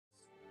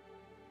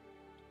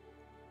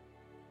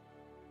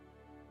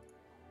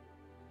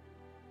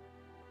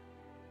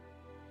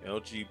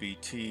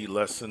LGBT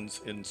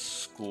lessons in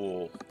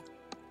school.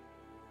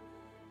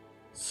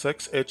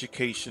 Sex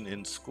education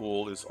in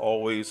school is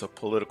always a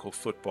political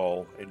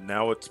football, and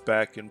now it's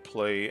back in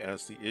play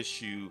as the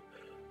issue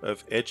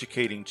of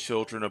educating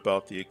children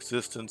about the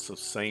existence of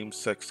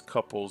same-sex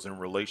couples and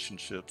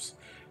relationships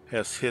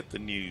has hit the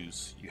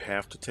news. You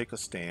have to take a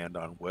stand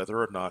on whether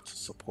or not to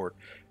support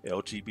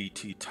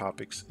LGBT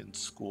topics in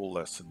school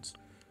lessons.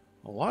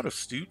 A lot of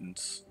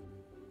students,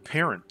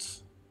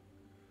 parents,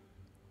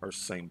 are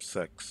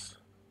same-sex.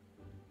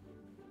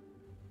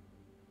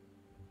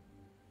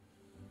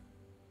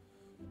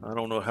 I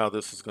don't know how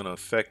this is going to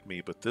affect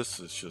me, but this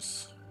is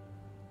just.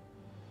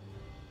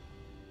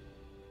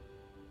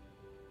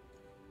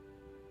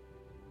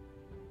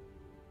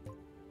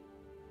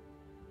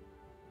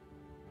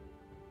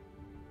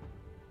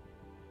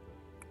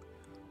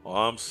 Well,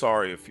 I'm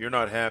sorry. If you're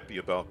not happy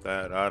about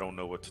that, I don't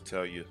know what to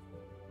tell you.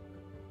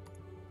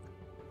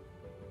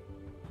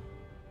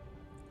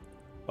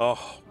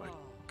 Oh my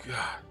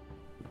God.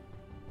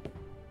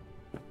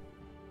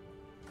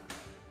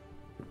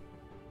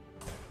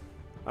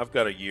 I've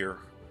got a year.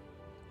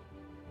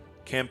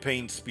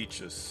 Campaign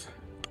speeches.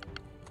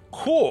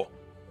 Cool.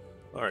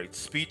 All right.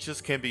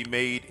 Speeches can be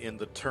made in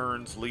the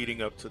turns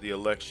leading up to the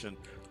election.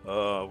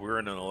 We're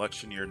in an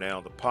election year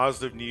now. The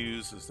positive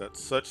news is that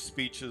such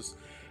speeches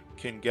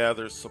can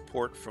gather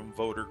support from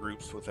voter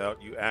groups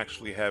without you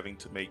actually having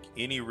to make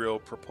any real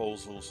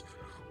proposals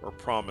or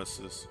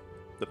promises.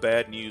 The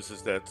bad news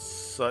is that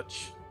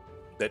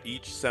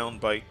each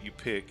soundbite you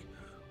pick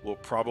will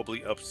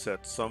probably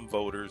upset some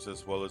voters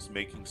as well as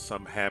making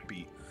some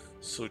happy.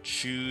 So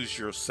choose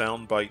your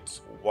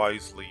soundbites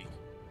wisely.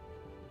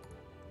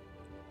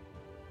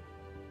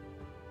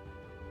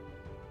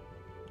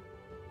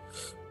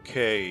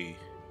 Okay.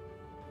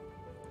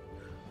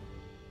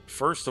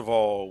 First of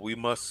all, we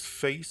must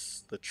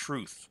face the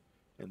truth,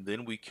 and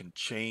then we can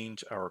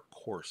change our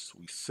course.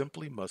 We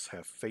simply must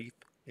have faith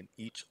in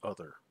each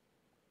other.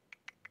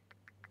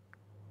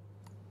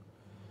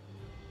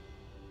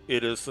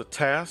 It is the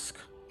task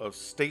of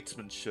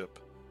statesmanship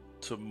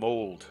to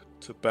mold,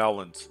 to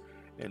balance,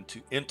 and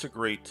to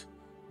integrate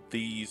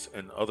these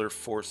and other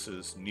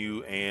forces,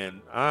 new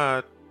and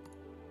I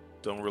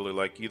don't really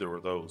like either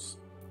of those.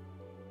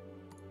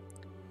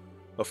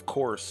 Of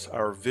course,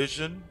 our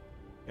vision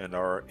and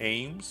our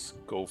aims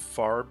go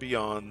far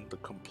beyond the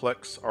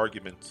complex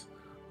arguments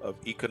of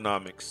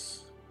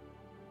economics.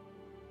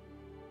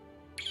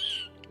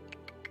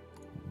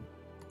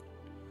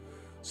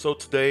 So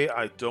today,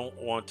 I don't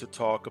want to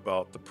talk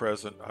about the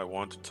present, I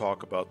want to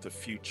talk about the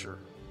future.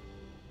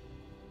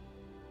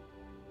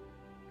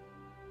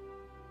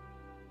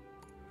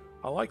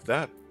 I like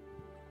that.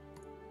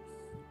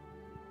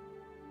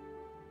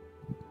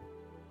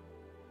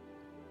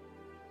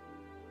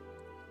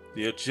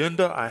 The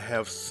agenda I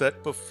have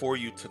set before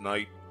you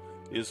tonight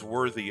is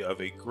worthy of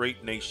a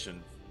great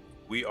nation.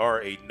 We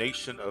are a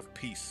nation of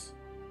peace.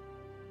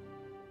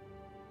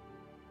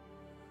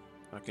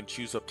 I can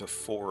choose up to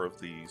 4 of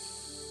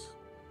these.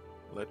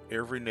 Let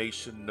every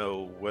nation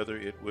know, whether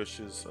it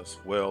wishes us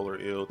well or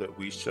ill, that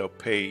we shall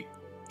pay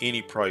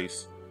any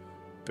price.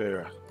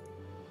 Bear.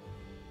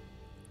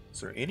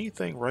 Is there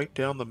anything right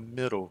down the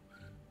middle?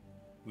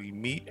 We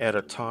meet at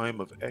a time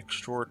of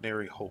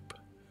extraordinary hope.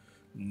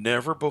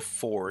 Never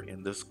before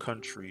in this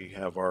country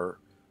have our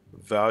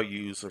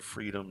values of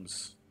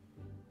freedoms.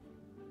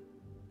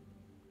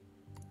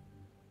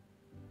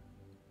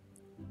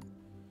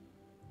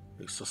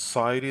 A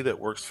society that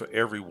works for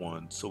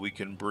everyone so we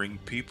can bring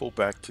people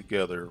back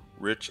together,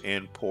 rich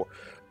and poor.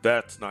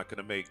 That's not going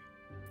to make,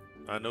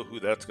 I know who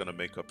that's going to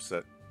make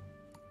upset.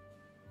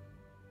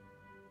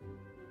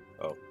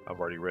 Oh, I've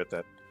already read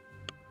that.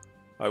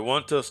 I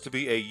want us to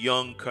be a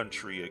young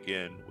country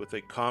again with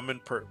a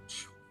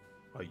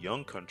a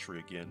young country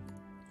again.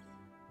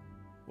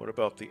 What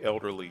about the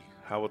elderly?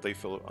 How would they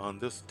feel on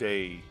this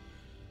day?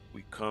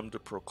 We come to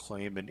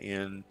proclaim an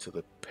end to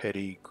the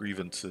petty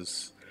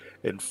grievances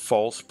and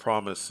false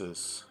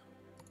promises.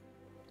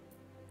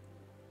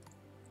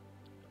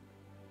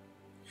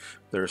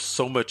 There's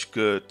so much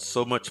good,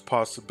 so much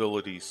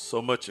possibility,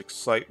 so much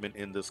excitement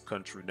in this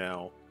country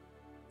now.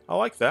 I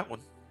like that one.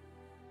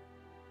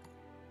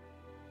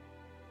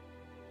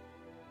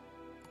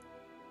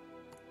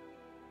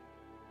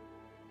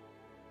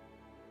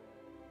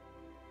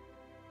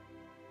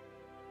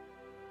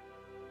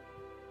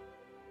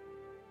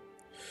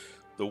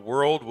 The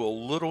world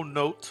will little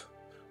note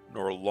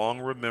nor long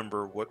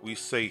remember what we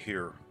say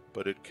here,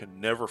 but it can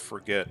never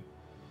forget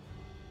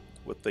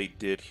what they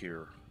did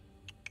here.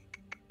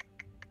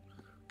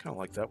 Kind of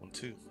like that one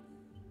too.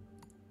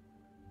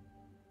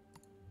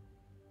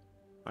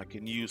 I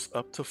can use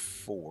up to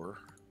 4.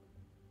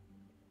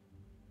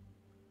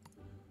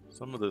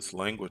 Some of this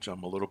language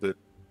I'm a little bit.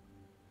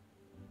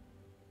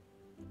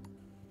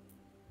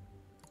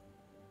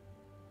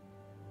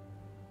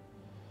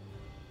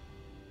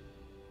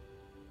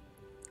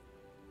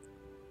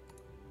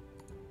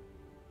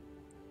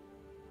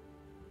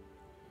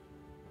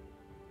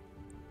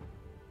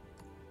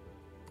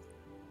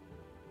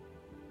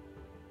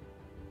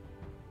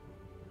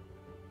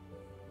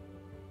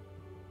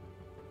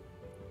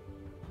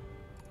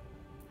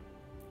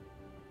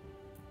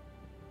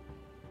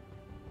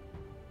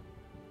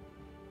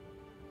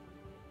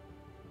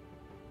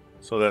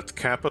 So that's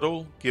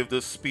capital. Give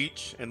this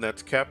speech, and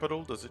that's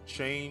capital. Does it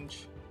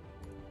change?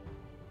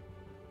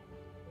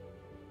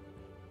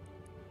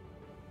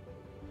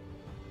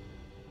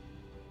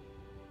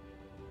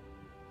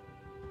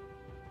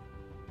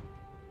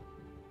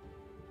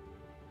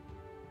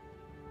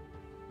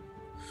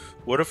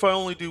 What if I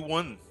only do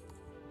one?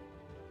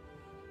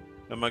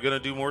 Am I going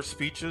to do more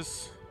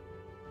speeches?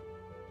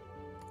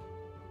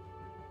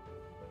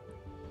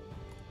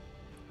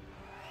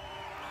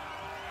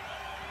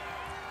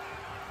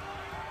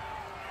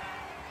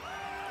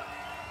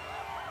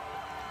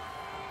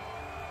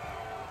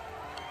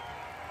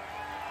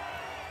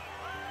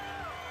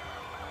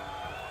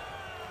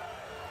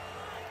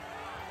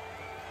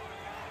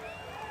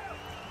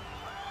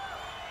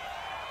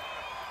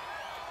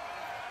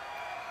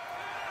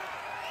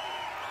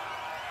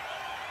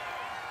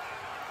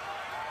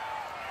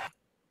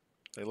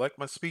 They like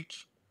my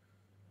speech?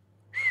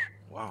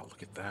 Wow,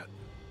 look at that.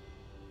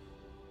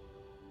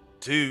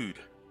 Dude.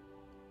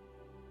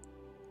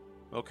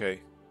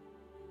 Okay.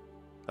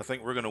 I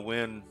think we're going to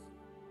win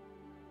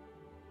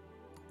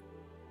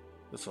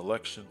this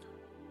election.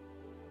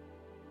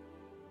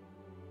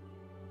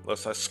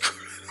 Unless I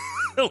screw,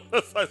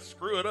 unless I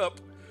screw it up.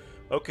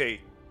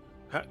 Okay.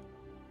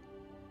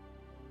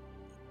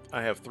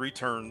 I have 3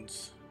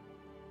 turns.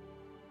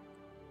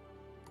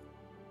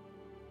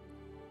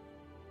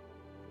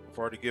 I've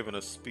already given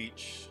a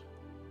speech.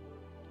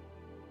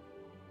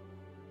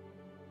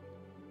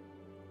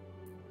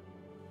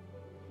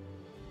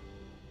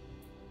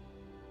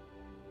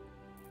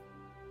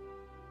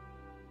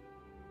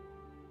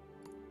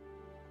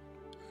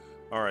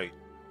 All right.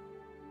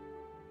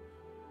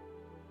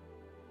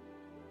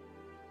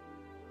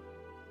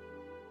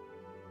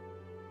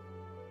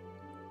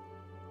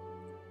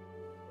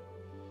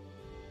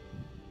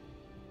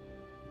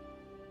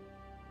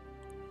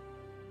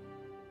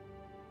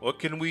 What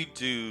can we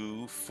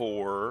do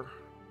for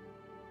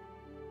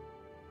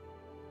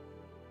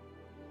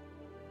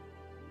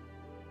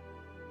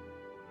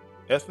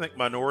ethnic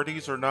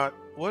minorities or not?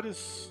 What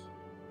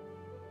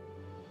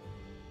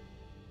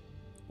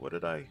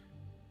did I?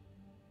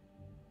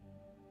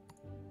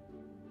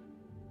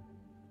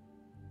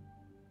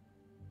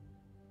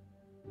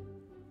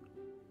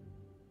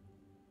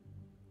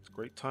 It's a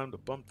great time to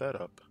bump that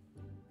up.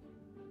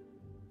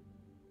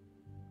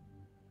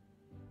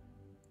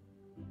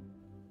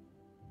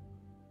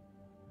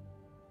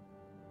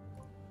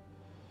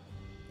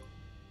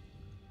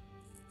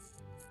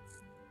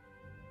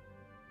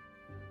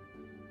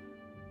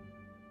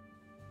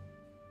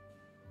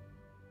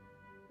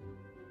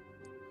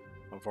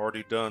 I've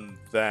already done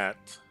that.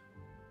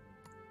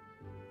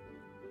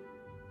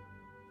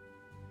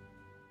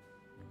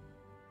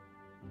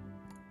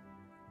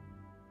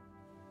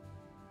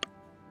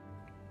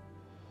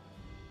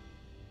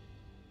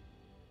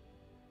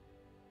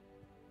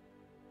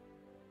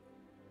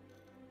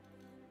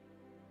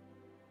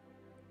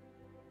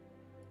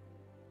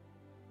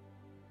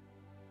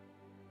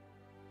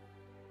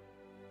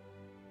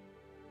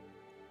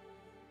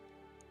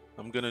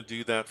 I'm going to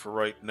do that for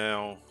right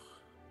now.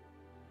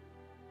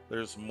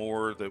 There's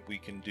more that we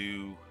can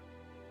do.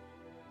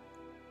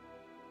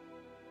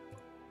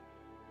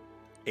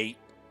 8.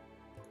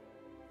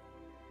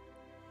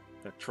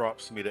 That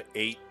drops me to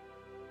 8.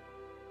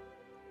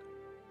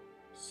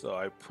 So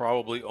I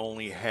probably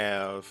only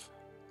have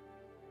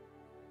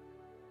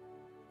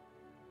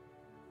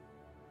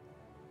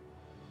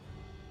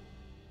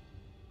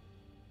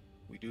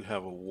we do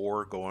have a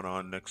war going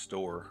on next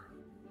door.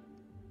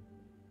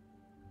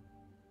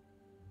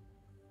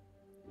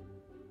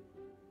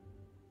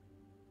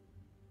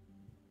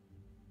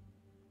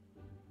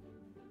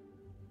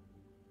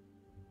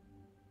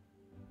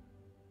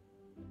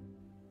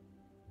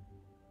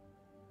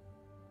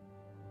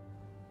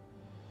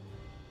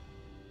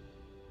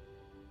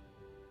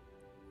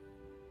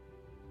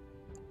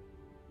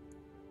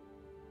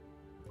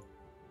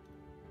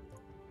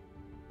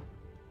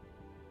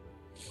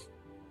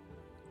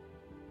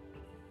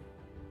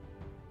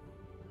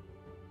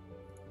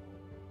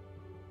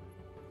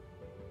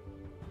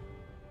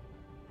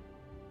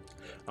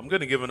 I'm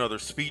going to give another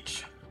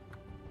speech.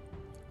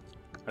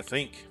 I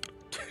think.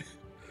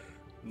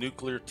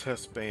 Nuclear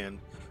test ban.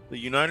 The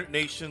United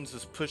Nations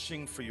is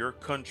pushing for your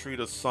country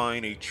to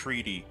sign a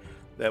treaty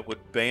that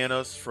would ban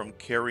us from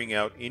carrying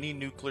out any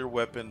nuclear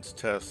weapons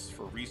tests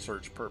for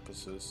research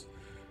purposes.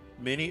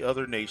 Many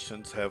other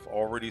nations have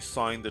already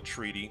signed the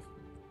treaty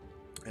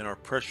and are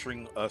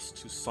pressuring us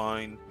to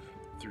sign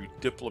through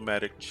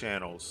diplomatic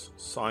channels.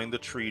 Sign the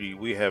treaty.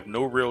 We have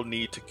no real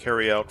need to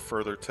carry out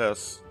further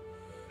tests.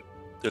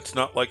 It's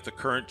not like the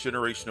current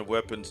generation of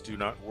weapons do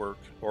not work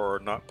or are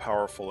not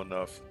powerful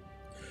enough.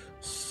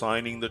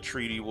 Signing the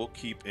treaty will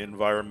keep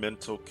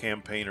environmental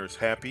campaigners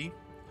happy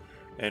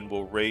and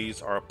will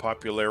raise our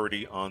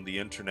popularity on the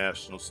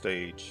international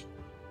stage.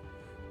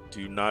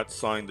 Do not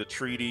sign the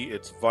treaty.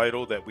 It's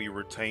vital that we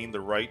retain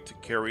the right to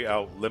carry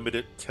out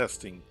limited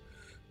testing.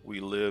 We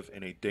live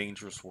in a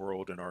dangerous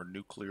world and our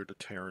nuclear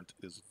deterrent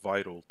is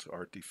vital to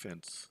our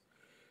defense.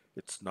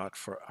 It's not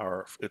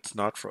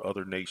for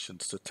other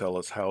nations to tell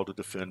us how to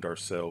defend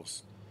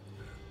ourselves.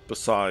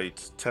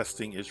 Besides,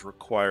 testing is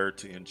required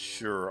to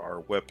ensure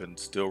our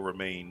weapons still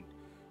remain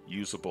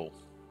usable.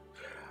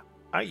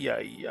 Ay,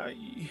 ay,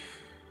 ay.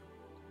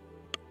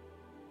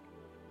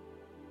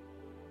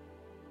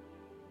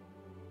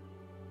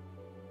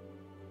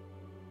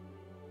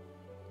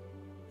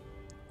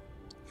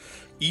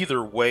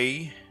 Either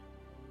way,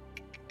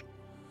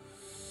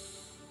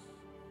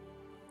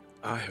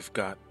 I have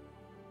got.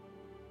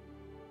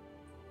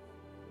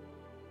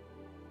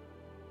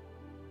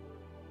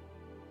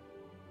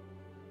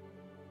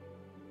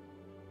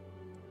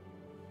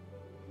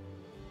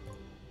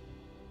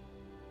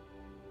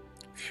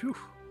 Phew.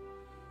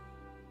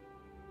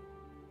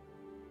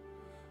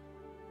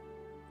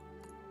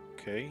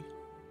 Okay.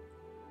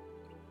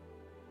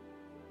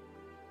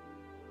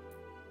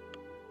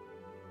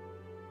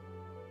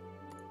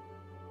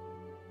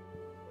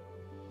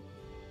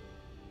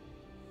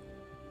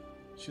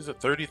 She's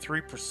at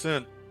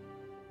 33%.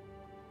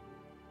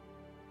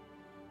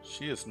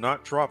 She has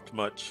not dropped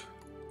much.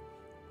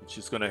 And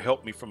she's going to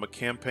help me from a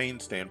campaign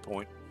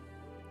standpoint.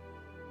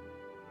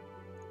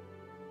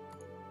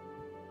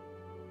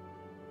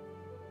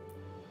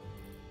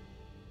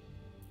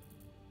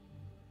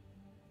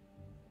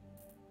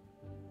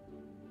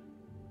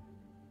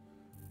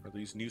 Are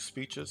these new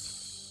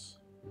speeches?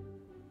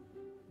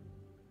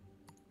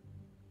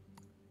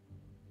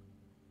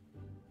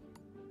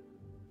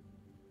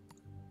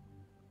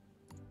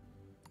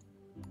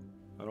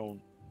 I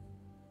don't.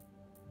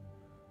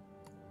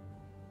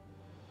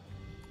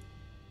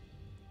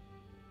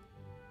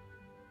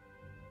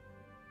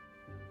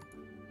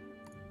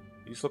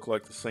 These look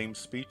like the same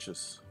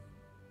speeches.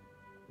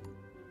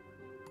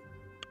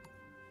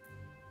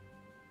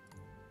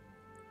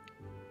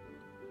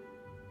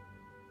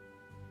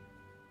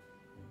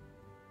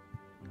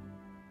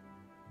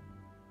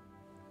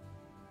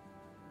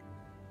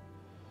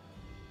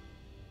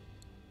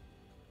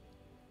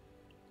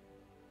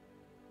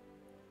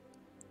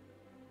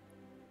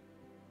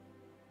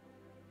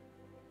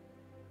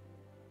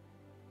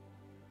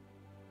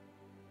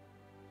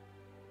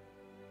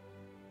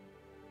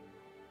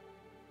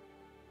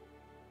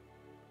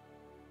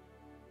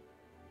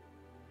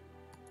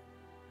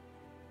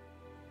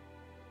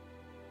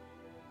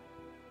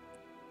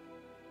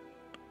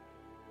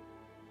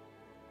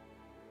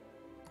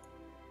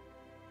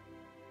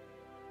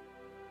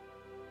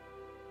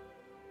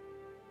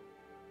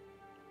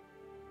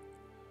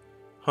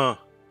 Huh.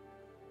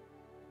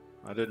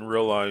 I didn't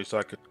realize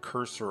I could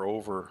cursor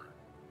over.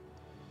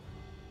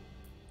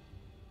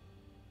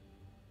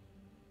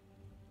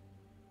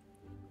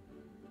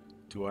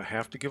 Do I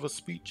have to give a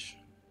speech?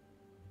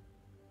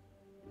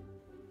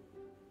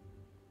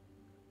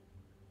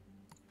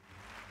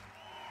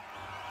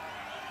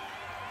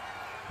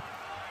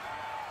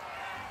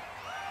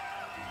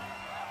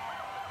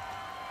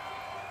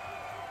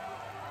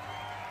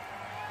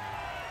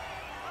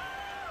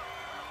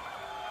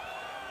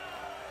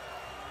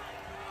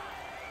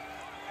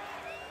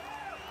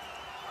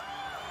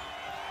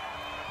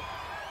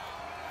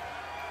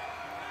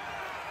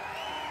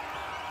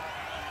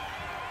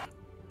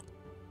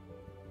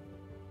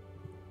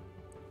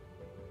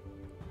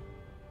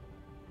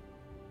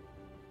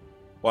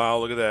 Wow,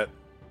 look at that.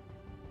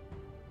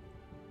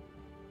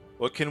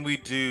 What can we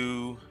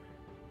do?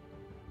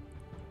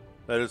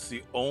 That is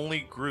the only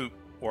group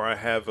where I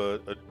have a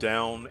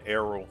down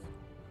arrow.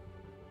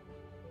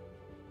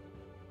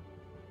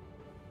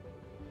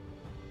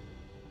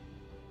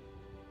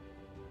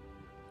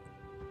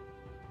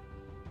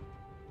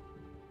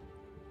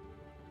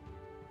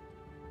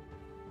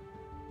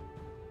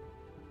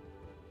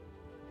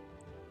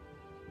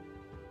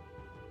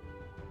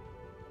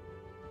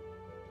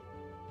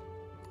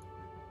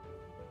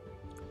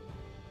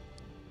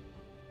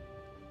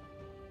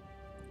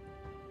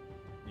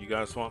 You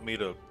guys want me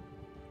to...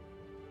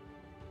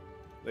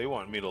 They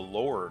want me to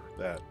lower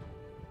that.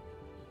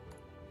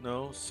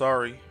 No,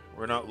 sorry.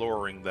 We're not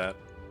lowering that.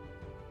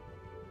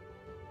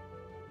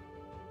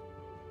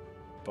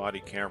 Body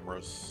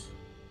cameras.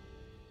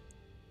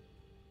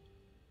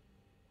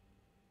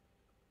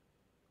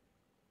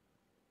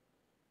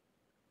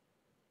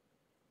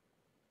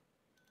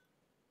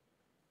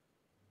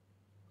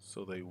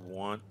 So they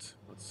want...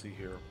 Let's see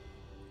here.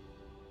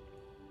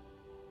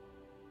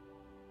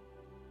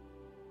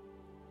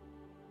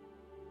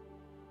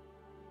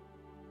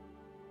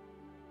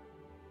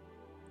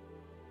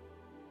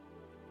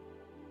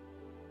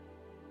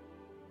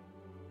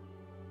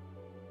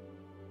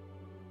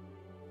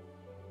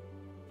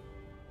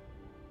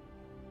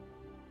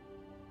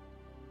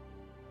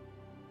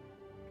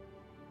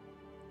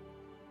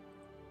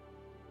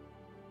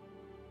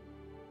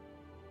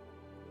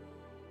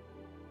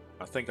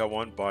 I think I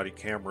want body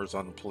cameras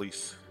on the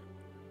police.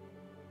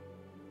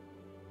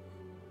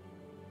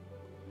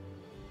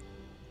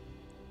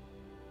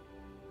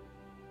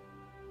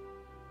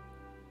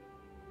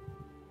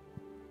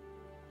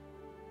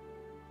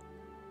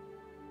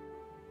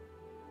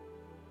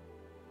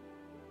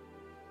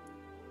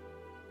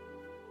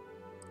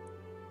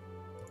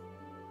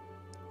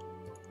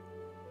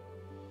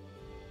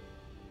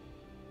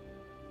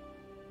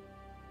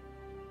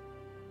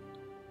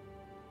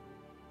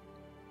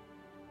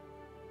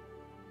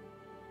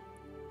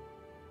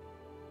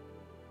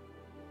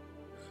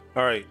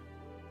 All right.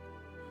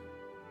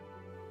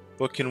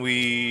 What can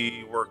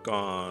we work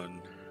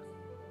on?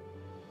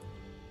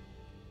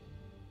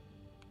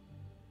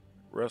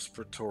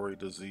 Respiratory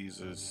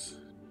diseases.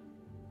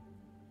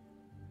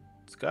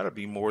 It's got to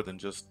be more than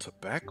just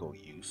tobacco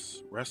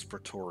use.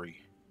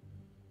 Respiratory.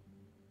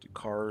 Do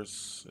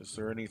cars, is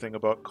there anything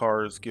about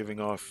cars giving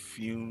off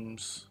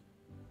fumes?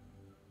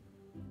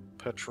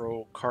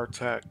 Petrol, car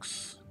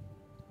tax,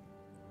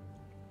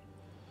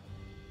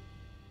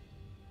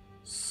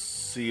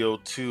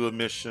 CO2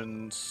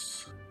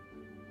 emissions.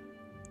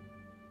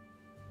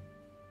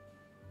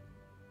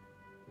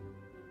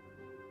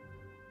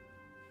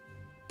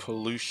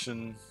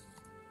 Pollution.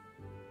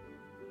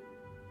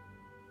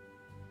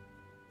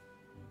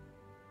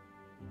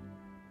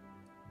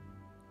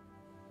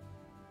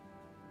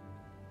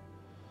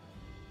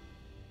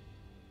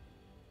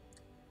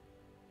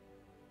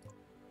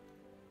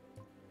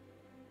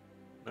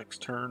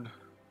 Next turn.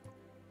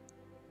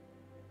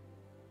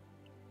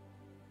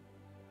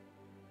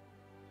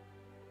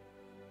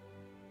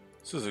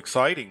 This is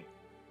exciting.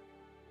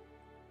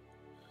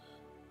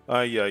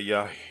 Ay, ay,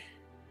 ay.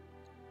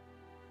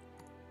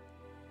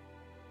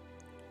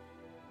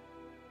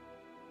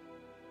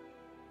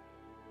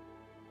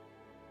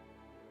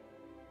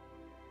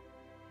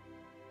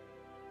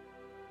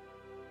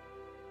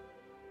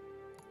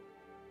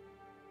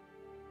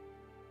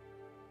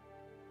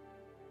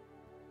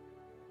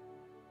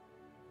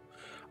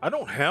 I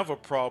don't have a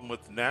problem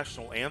with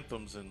national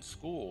anthems in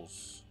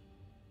schools.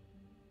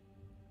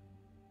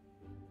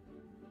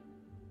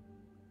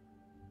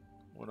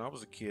 When I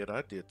was a kid,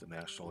 I did the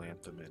national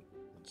anthem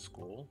in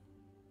school.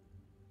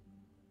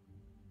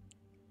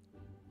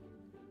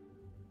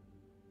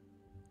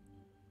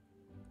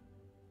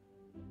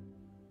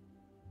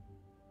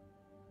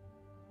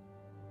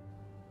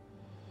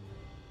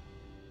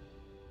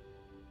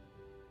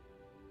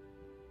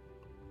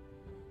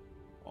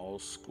 All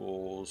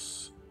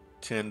schools,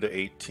 10 to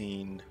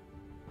 18,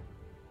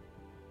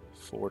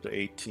 4 to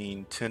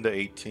 18, 10 to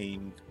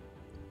 18.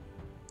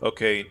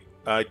 Okay,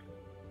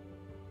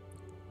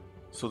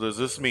 so does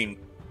this mean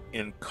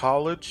in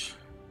college?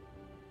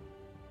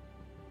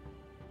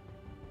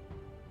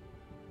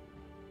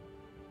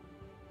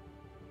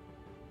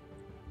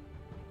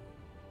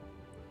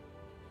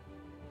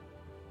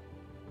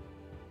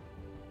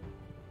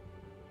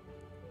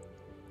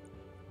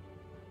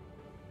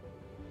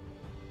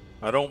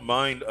 I don't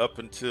mind up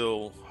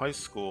until high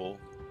school.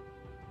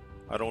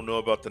 I don't know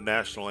about the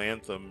national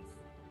anthem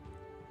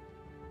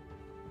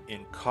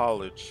in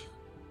college.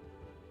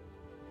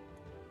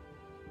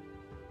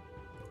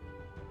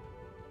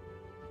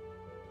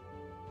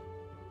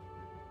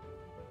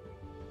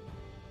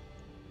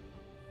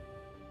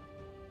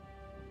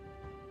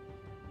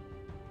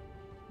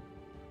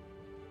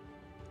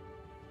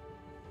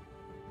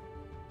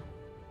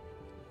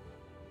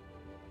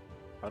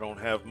 I don't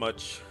have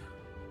much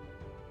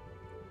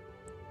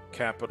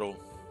capital.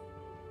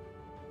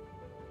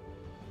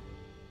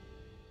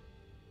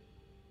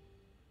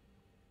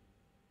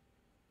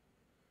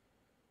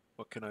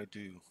 What can I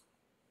do?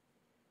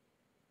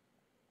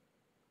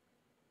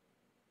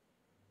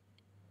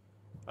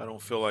 I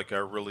don't feel like I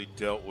really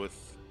dealt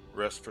with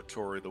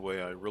respiratory the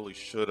way I really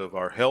should have.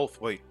 Our health,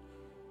 wait.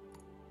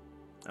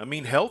 I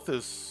mean, health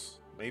is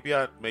maybe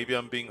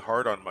I'm being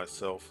hard on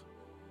myself.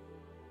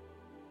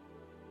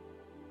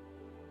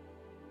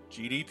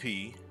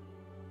 GDP.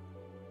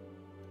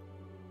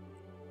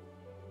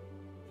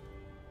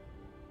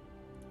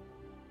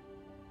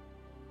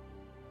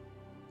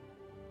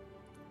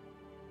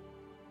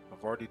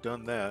 I've already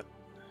done that.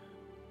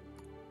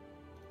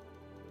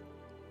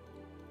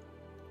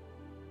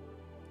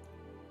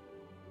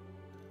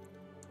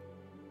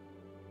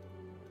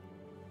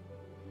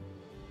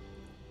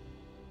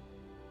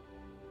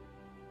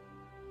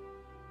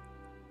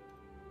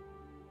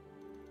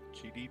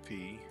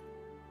 GDP.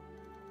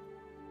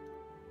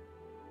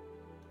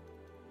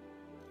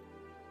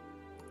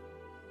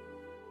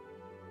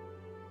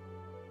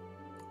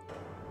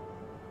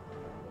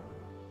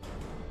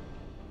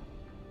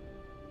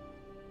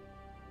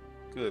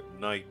 Good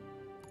night.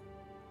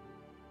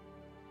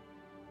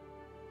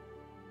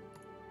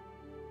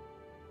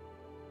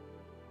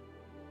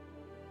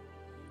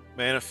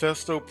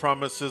 Manifesto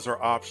promises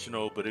are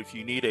optional, but if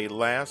you need a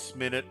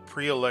last-minute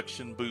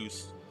pre-election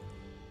boost,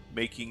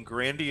 making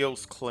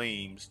grandiose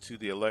claims to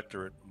the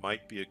electorate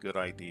might be a good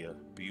idea.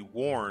 Be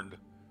warned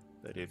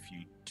that if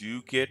you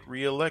do get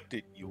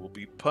reelected, you will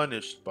be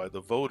punished by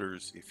the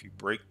voters if you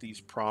break these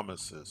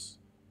promises.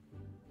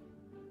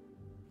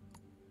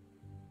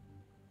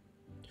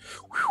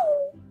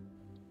 Whew.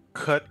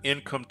 Cut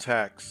income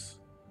tax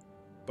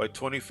by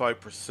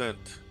 25%.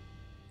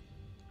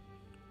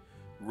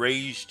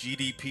 Raise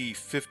GDP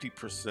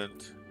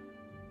 50%.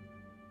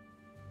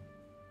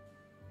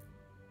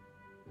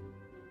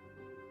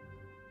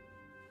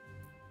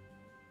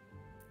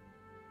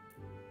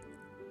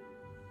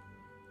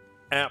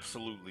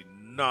 Absolutely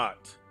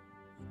not.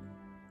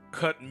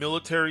 Cut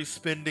military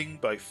spending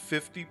by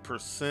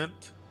 50%.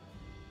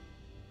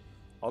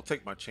 I'll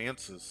take my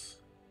chances.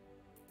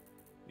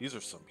 These are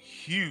some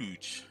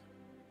huge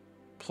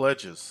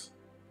pledges.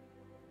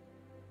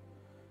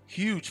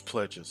 Huge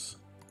pledges.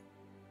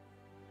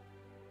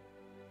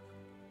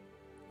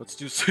 Let's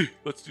do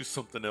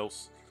something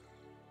else.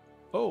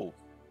 Oh,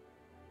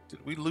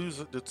 did we lose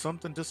it? Did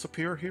something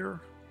disappear here?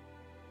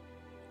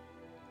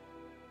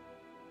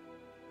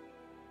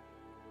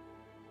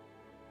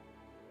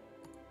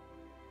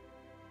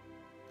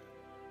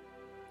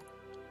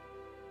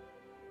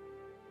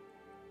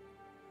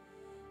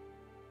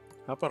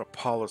 How about a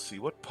policy?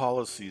 What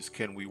policies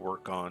can we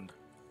work on?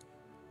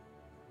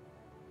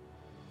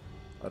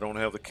 I don't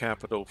have the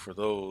capital for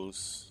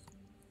those.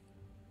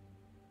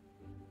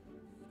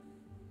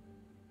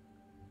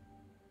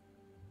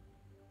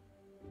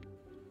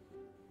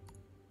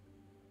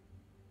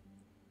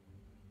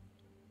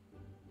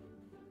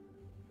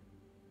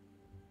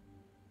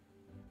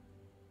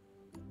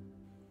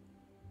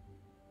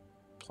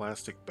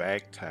 Plastic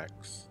bag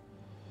tax.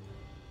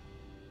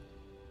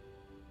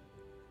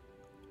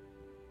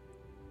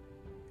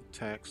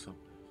 Tax them.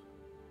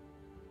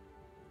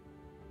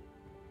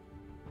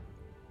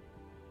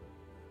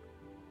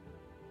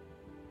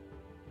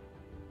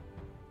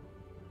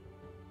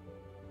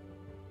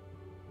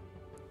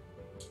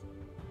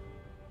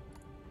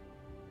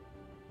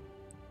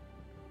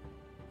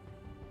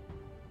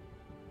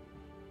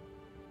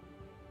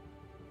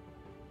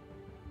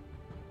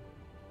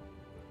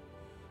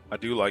 I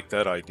do like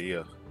that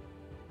idea.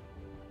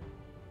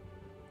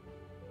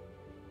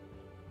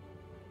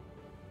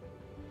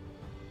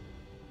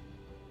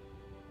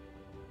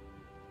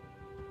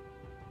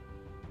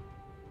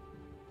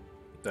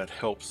 That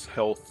helps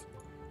health.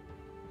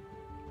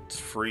 It's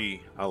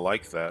free. I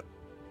like that.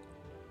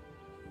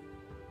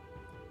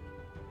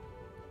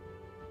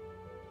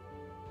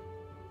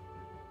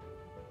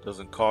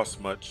 Doesn't cost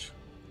much.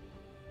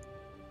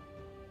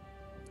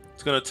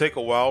 It's going to take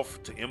a while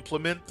to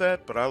implement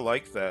that, but I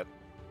like that.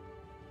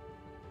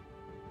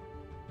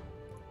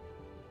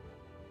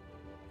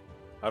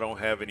 I don't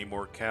have any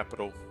more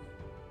capital.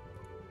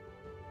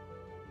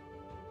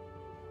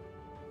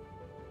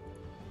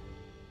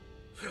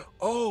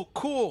 Oh,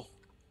 cool.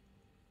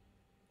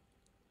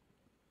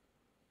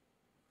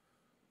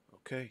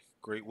 Okay,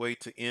 great way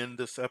to end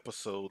this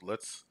episode.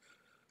 Let's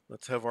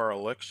have our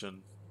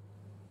election.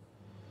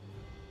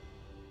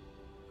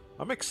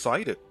 I'm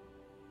excited.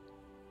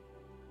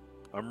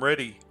 I'm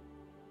ready.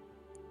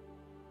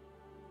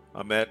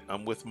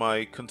 I'm with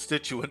my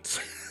constituents.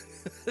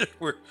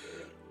 We're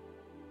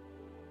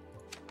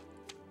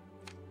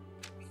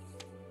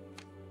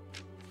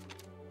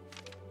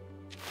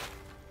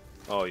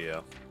Oh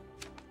yeah.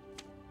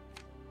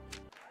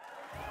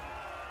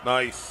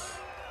 Nice.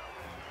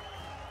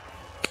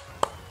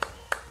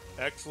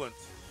 Excellent.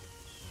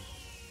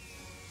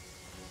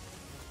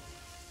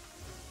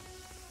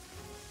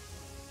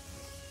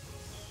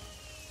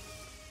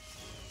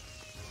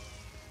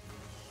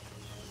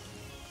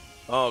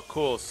 Oh,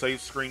 cool. Save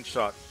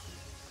screenshot.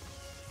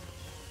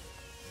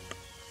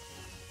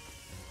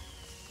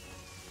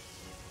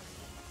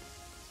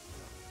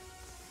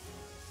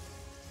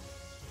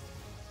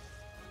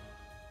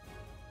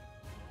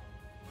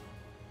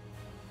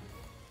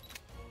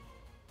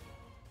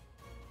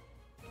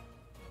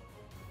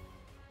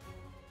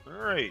 All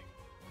right.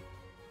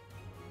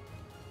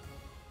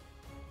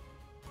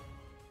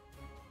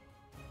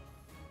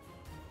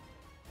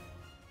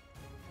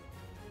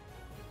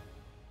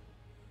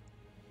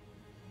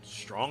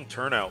 Strong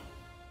turnout.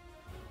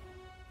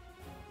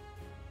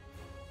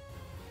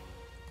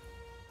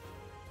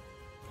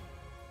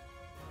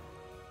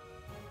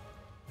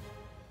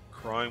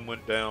 Crime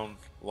went down.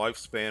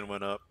 Lifespan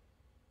went up.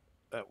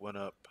 That went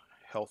up.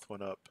 Health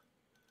went up.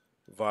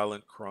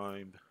 Violent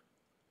crime.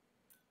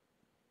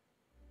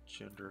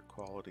 Gender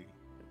equality.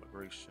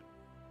 Immigration.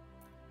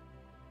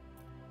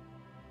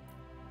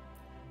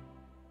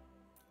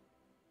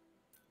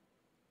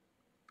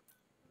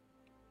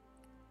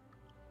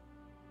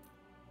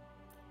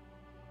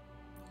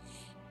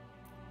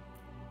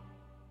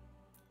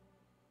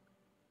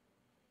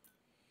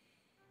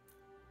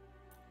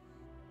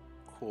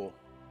 Cool.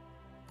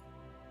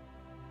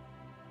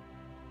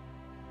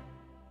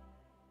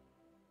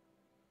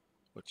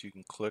 What you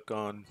can click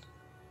on.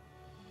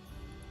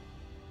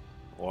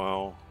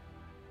 Wow.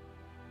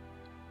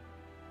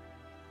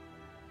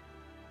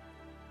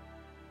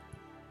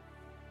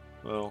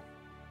 Well,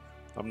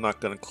 I'm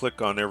not going to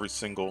click on every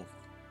single.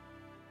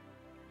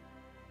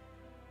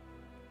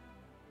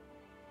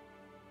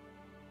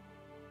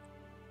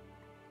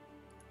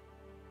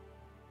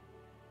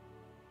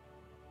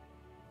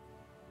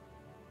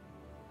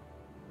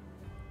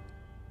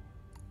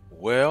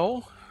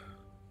 Well,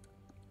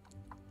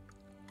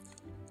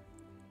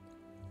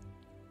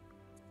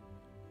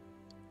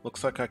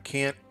 looks like I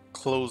can't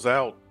close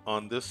out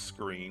on this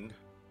screen.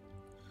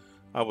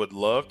 I would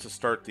love to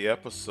start the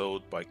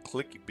episode by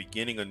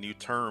beginning a new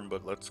term,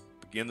 but let's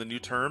begin the new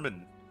term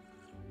and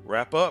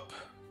wrap up.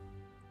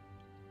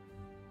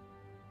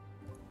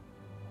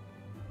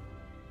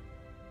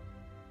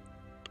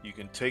 You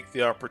can take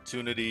the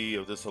opportunity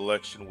of this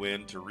election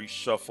win to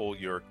reshuffle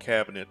your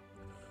cabinet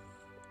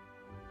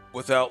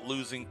without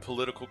losing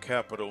political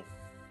capital.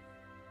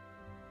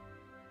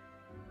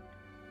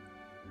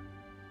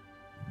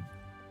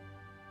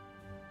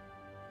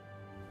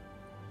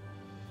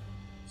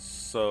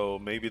 So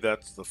maybe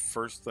that's the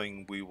first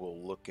thing we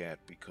will look at,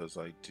 because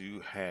I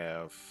do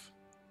have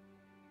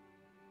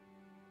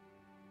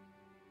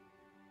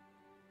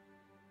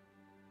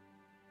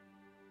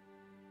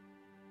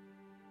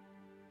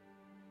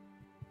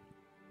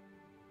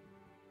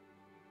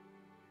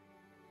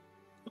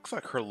looks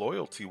like her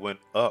loyalty went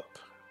up.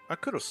 I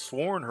could have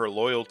sworn her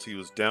loyalty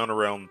was down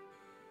around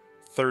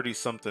 30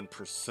 something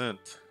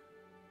percent.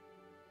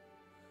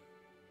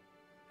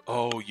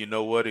 Oh, you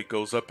know what? It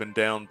goes up and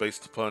down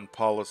based upon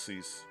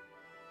policies.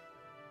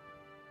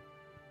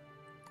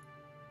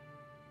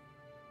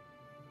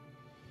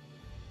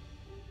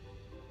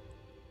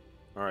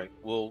 All right,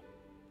 we'll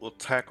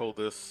tackle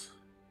this.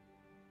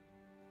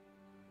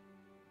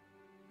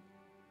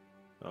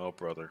 Oh,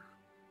 brother.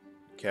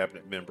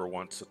 Cabinet member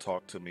wants to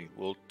talk to me.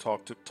 We'll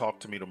talk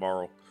to me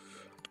tomorrow.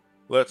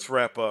 Let's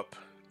wrap up.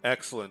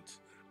 Excellent.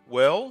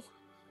 Well,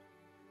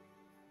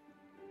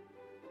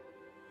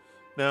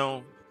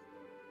 now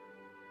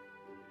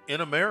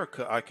in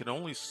America, I can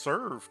only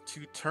serve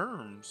 2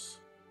 terms.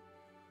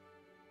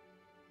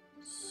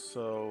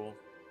 So,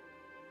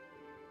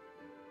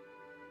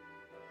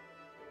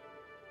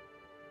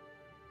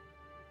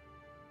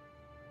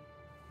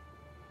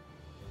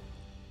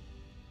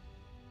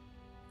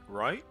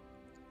 right?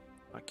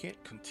 I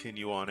can't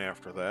continue on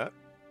after that.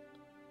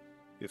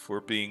 If we're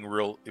being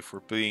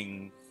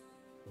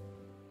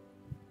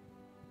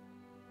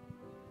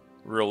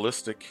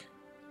realistic.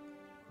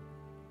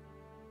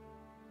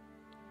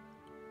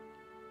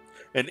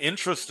 And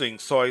interesting,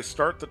 so I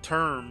start the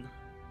term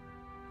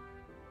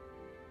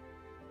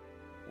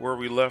where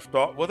we left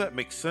off. Well, that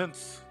makes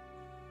sense.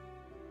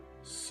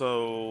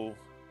 So,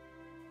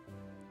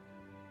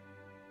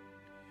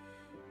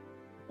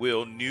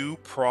 will new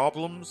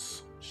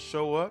problems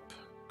show up?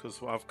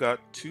 Because I've got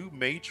 2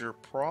 major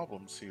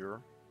problems here.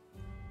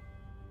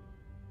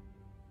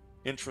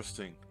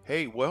 Interesting.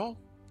 Hey, well,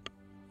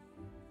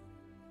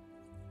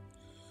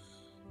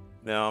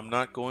 now I'm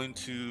not going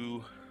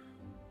to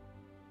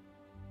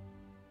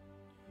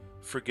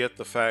forget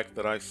the fact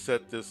that I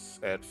set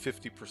this at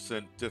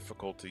 50%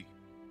 difficulty.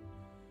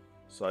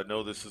 So I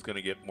know this is going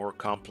to get more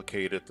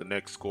complicated the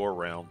next go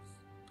around.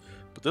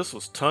 But this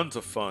was tons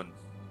of fun.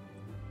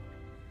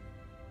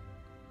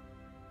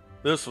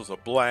 This was a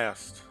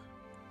blast.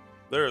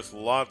 There's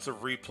lots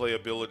of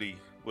replayability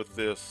with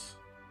this,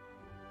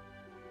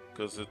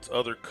 because it's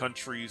other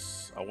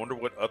countries. I wonder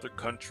what other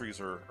countries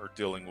are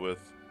dealing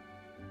with.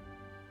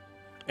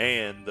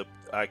 And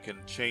I can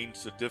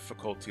change the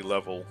difficulty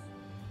level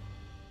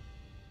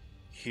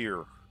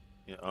here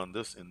on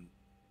this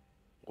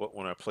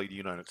when I play the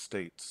United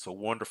States. So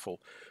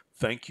wonderful.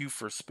 Thank you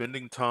for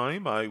spending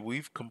time.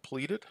 We've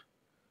completed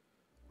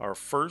our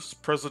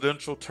first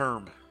presidential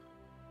term.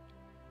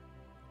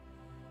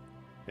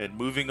 And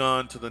moving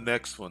on to the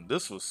next one.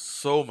 This was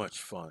so much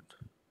fun.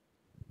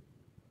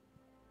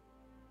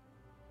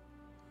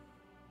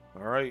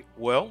 All right.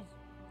 Well,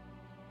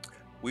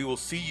 we will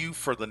see you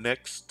for the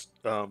next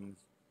term.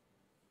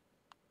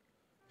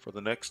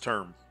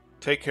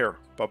 Take care.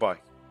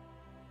 Bye-bye.